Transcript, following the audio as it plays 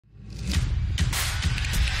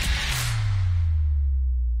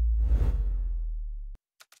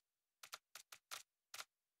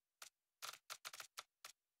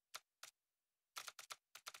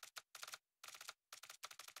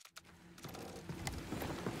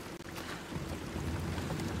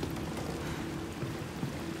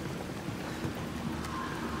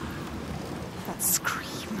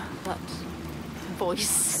scream. That voice.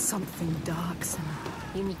 Something dark,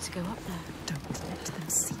 Senua. You need to go up there. Don't let them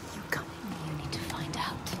see you coming. You need to find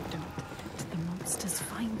out. Don't let the monsters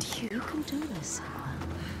find you. You can do this, Senua.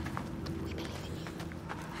 We believe in you.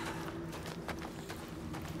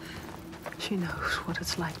 She knows what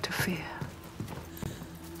it's like to fear.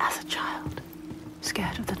 As a child,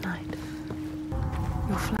 scared of the night.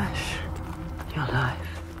 Your flesh, your life.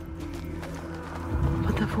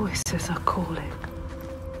 But the voices are calling.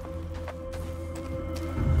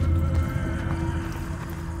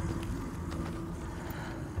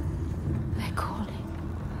 They're calling.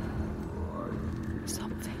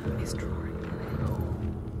 Something is drawing you in.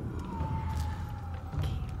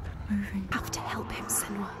 Keep moving. Have to help him,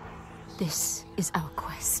 Senua. This is our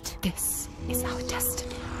quest. This is our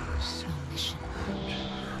destiny. Our mission.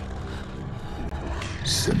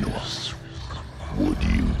 Senua, would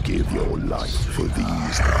you give your life for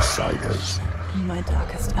these outsiders? In my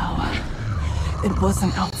darkest hour, it was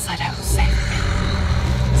an outsider who saved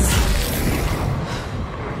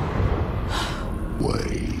me.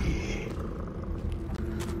 Way.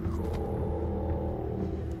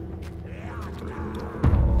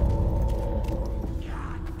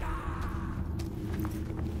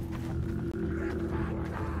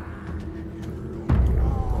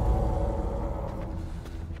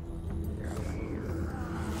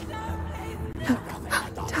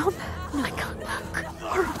 Down there. I can't look.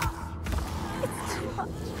 It's too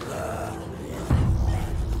much.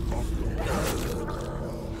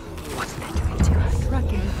 What are they doing to her?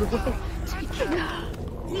 Dragging her away. Taking her.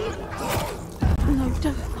 No,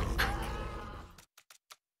 don't fight back.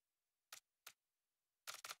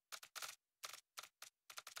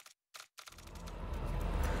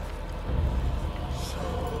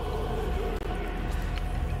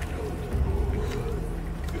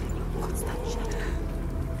 What's that shadow?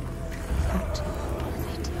 What are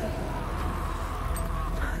they doing?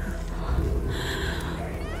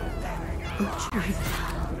 Butchering her.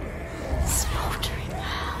 Slaughtering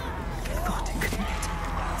her. Thought it couldn't get any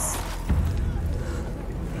worse.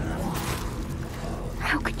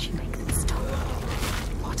 How could you make them stop?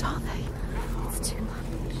 What are they? It's too much.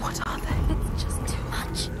 What are they? It's just too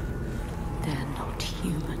much. They're not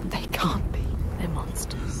human. They can't be. They're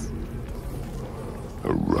monsters.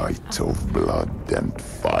 A rite of blood and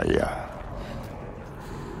fire.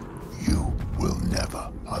 You will never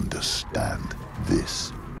understand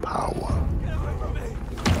this power.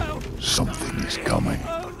 Something is coming. I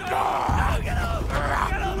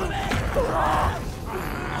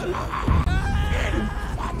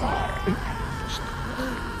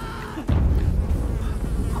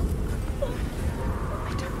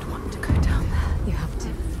don't want to go down there. You have to.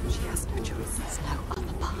 She has no choice. There's no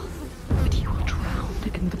other path. But you are drowned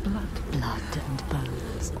in the blood. Blood and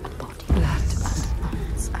bones and bodies. Blood and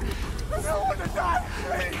bones and bodies.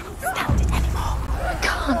 Stand it anymore. I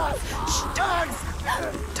can't.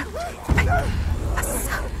 Don't make a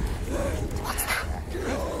sound. What's that?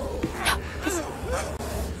 No, listen.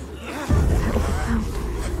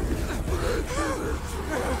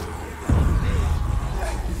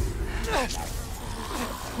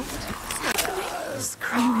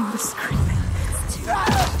 Screaming, the screaming.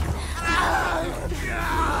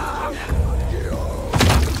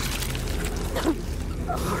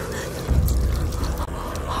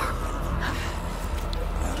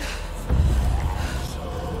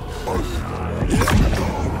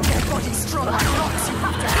 Their body's strong like rocks. You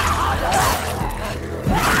have to hit harder.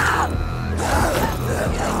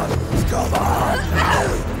 Come on!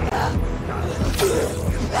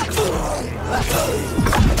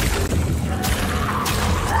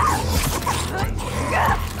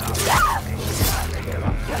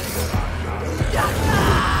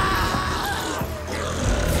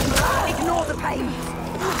 Ignore the pain.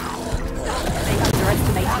 They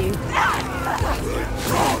underestimate you.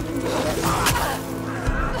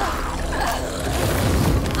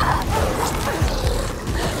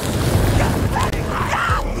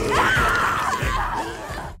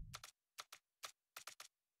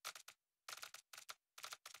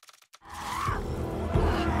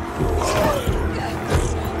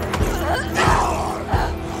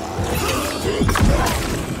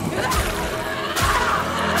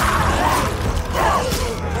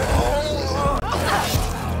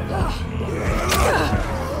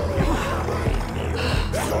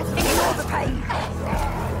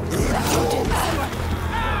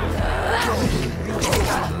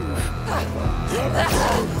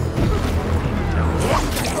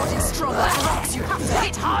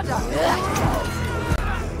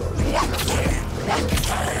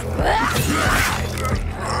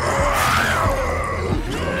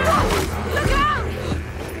 Look out!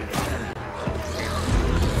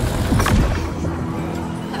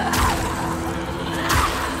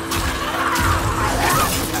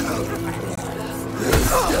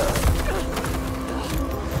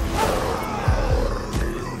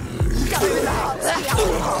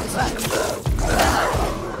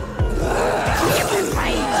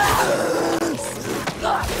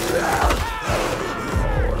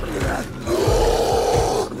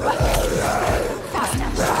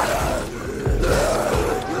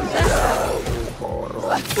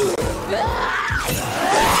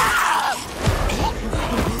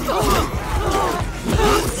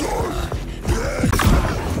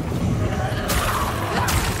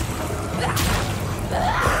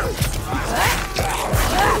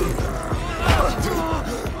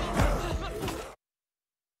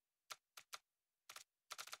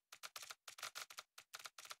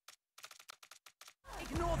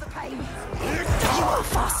 You are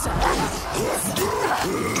faster!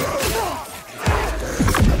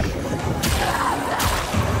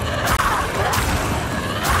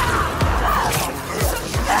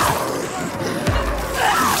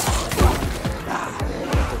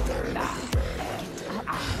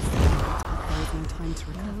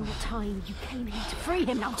 No time. You came here to free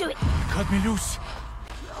him. Now do it. Cut me loose.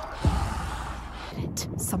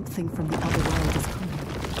 Something from the other world is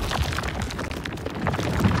coming.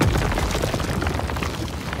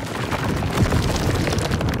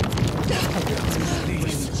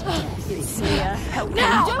 It's here. Help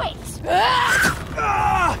now. Do it.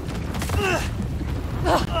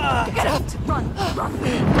 Get out. Run. Run.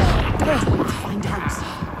 Don't wait to find out.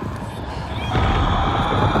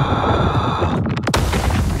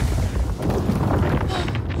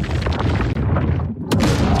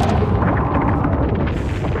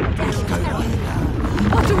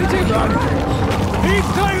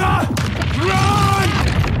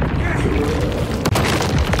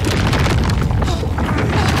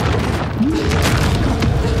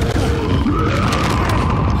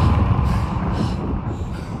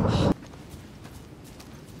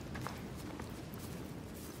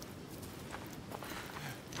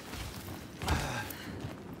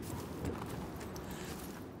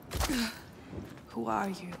 Who are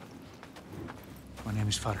you? My name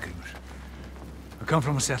is Fargrimur. I come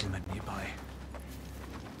from a settlement nearby.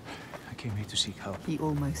 I came here to seek help. He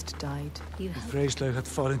almost died. You The helped. Freyslag had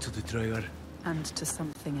fallen to the Draugar. And to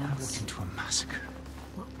something I walked else. into a massacre,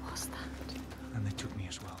 What was that? and they took me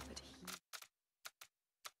as well.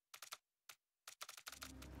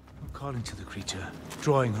 I'm calling to the creature,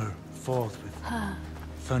 drawing her forth with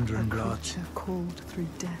thunder and blood, Creature called through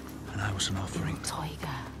death. and I was an offering. Tiger.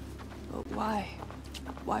 But why?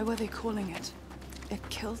 Why were they calling it? It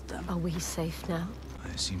killed them. Are we safe now?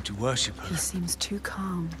 I seem to worship her. He seems too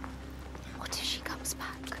calm. What if she comes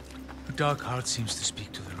back? Her dark heart seems to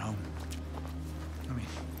speak to their own. I mean,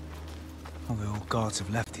 all the old gods have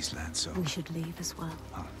left this land, so We should leave as well.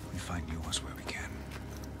 well, we find new ones where we can.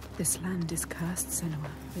 This land is cursed, Senua.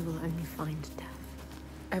 We will only find death.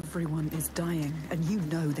 Everyone is dying, and you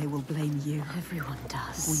know they will blame you. Everyone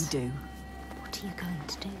does. We do. What are you going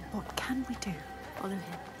to do? What can we do? Follow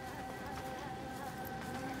him.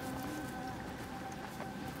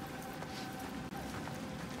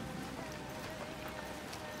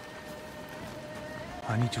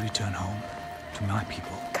 I need to return home to my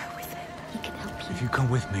people. Go with him. He can help you. If you come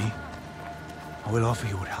with me, I will offer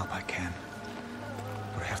you what help I can.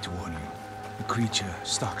 But I have to warn you, the creature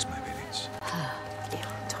stalks my village.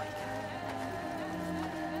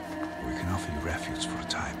 We can offer you refuge for a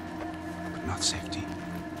time, but not safety.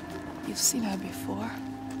 You've seen her before.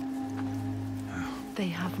 They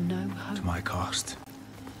have no To hope. my cost.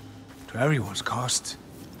 To everyone's cost.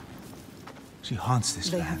 She haunts this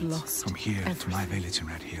They have land lost from here to my everything. village in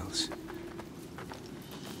Red Hills.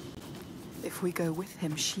 If we go with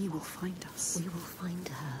him, she will find us. We will find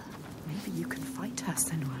her. Maybe you can fight her,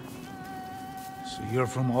 Senua. So you're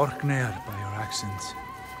from Orkneyar by your accent.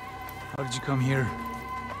 How did you come here?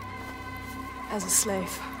 As a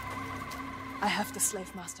slave. I have the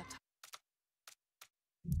slave master.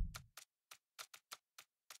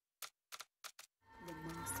 The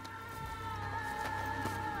master.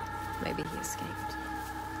 Maybe he escaped.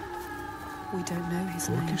 We don't know his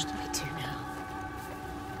name. Thorkistur? We do now.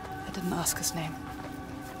 I didn't ask his name.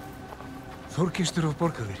 Thorkistur of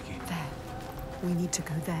Borgarvirki. There. We need to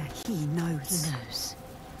go there. He knows. He knows.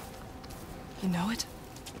 You know it?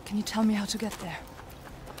 Can you tell me how to get there?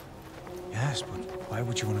 Yes, but why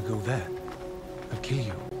would you want to go there? They'll kill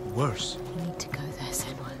you. Worse. You need to go there,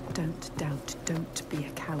 Senua. Don't doubt. Don't be a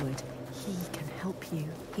coward. He can help you.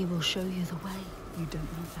 He will show you the way. You don't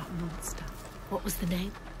need that monster. What was the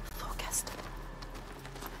name? Thorkester.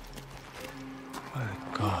 By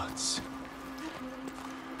the gods.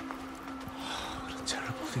 What a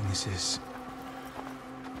terrible thing this is.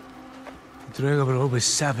 The Draugar were always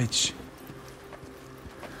savage.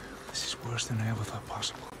 This is worse than I ever thought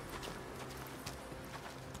possible.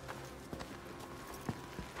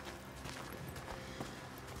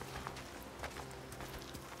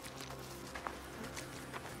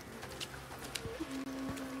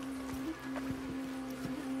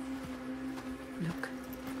 Look.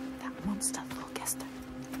 That monster, Thorkester,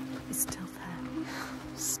 is still there.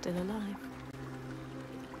 Still alive.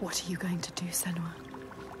 What are you going to do, Senua?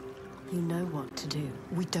 You know what to do.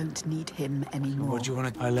 We don't need him anymore. What do you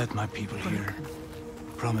want to... I led my people here. Broken.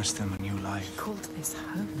 Promised them a new life. Called this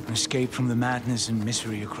home. An escape from the madness and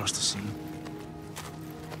misery across the sea.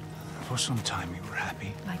 For some time we were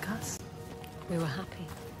happy. Like us. We were happy.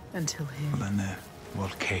 Until But him. then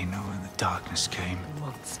Volcano and the darkness came. The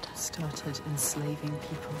monster started enslaving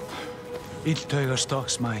people. Iltauga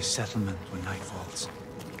stalks my settlement when night falls.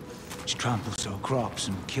 She tramples our crops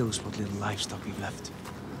and kills what little livestock we've left.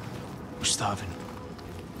 We're starving.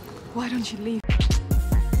 Why don't you leave